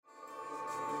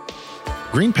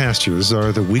Green Pastures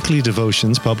are the weekly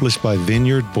devotions published by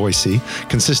Vineyard Boise,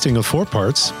 consisting of 4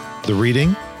 parts: the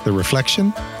reading, the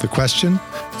reflection, the question,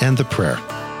 and the prayer.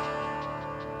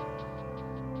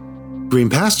 Green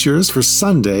Pastures for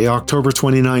Sunday, October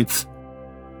 29th.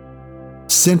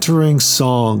 Centering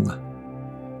Song.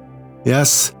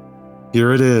 Yes,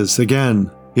 here it is again.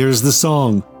 Here's the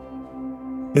song.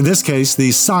 In this case,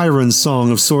 the siren song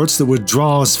of sorts that would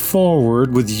draw us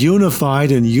forward with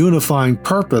unified and unifying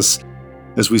purpose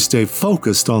as we stay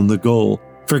focused on the goal,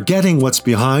 forgetting what's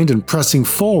behind and pressing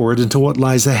forward into what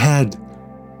lies ahead.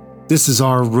 This is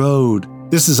our road.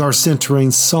 This is our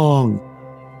centering song.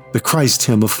 The Christ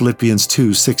hymn of Philippians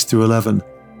 2, 6 through 11.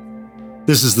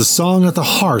 This is the song at the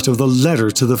heart of the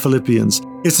letter to the Philippians.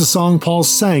 It's the song Paul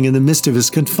sang in the midst of his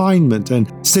confinement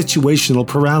and situational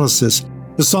paralysis.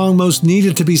 The song most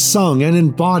needed to be sung and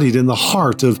embodied in the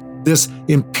heart of this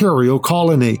imperial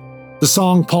colony. The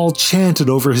song Paul chanted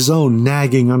over his own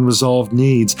nagging, unresolved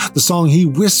needs. The song he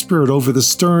whispered over the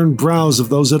stern brows of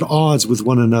those at odds with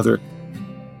one another.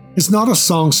 It's not a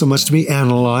song so much to be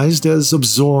analyzed as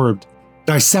absorbed,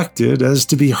 dissected as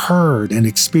to be heard and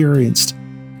experienced.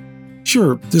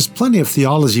 Sure, there's plenty of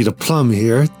theology to plumb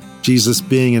here. Jesus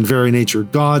being in very nature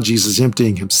God, Jesus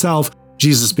emptying himself,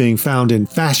 Jesus being found in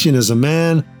fashion as a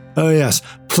man. Oh yes,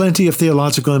 plenty of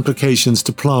theological implications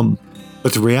to plumb.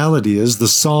 But the reality is the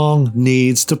song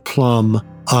needs to plumb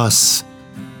us.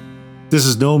 This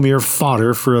is no mere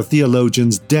fodder for a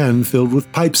theologian's den filled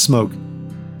with pipe smoke.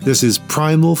 This is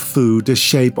primal food to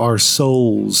shape our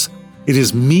souls. It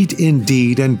is meat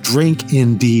indeed and drink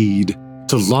indeed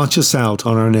to launch us out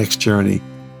on our next journey.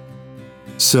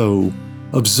 So,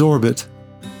 absorb it,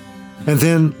 and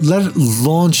then let it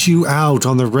launch you out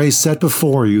on the race set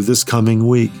before you this coming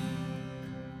week.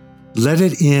 Let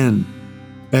it in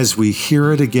as we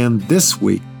hear it again this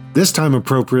week, this time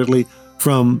appropriately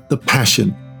from the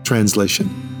Passion Translation.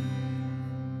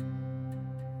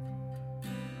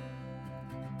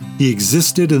 He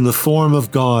existed in the form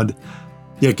of God,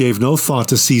 yet gave no thought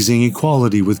to seizing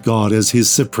equality with God as his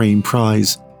supreme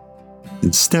prize.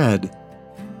 Instead,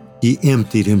 he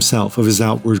emptied himself of his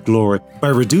outward glory. By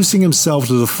reducing himself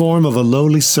to the form of a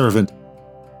lowly servant,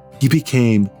 he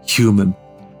became human.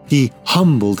 He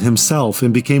humbled himself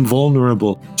and became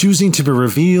vulnerable, choosing to be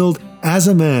revealed as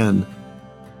a man,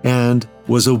 and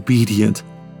was obedient.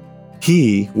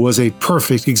 He was a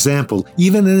perfect example,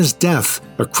 even in his death,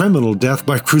 a criminal death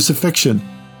by crucifixion.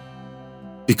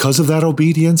 Because of that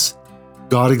obedience,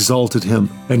 God exalted him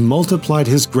and multiplied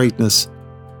his greatness.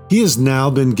 He has now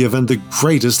been given the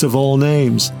greatest of all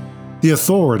names. The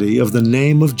authority of the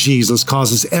name of Jesus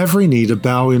causes every knee to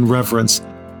bow in reverence.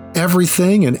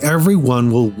 Everything and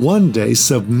everyone will one day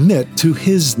submit to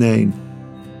his name.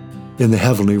 In the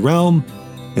heavenly realm,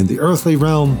 in the earthly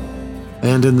realm,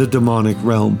 and in the demonic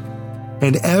realm.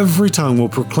 And every tongue will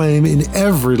proclaim in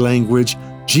every language,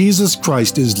 Jesus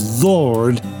Christ is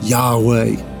Lord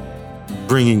Yahweh,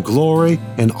 bringing glory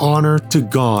and honor to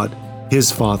God,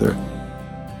 his Father.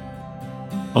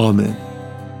 Amen.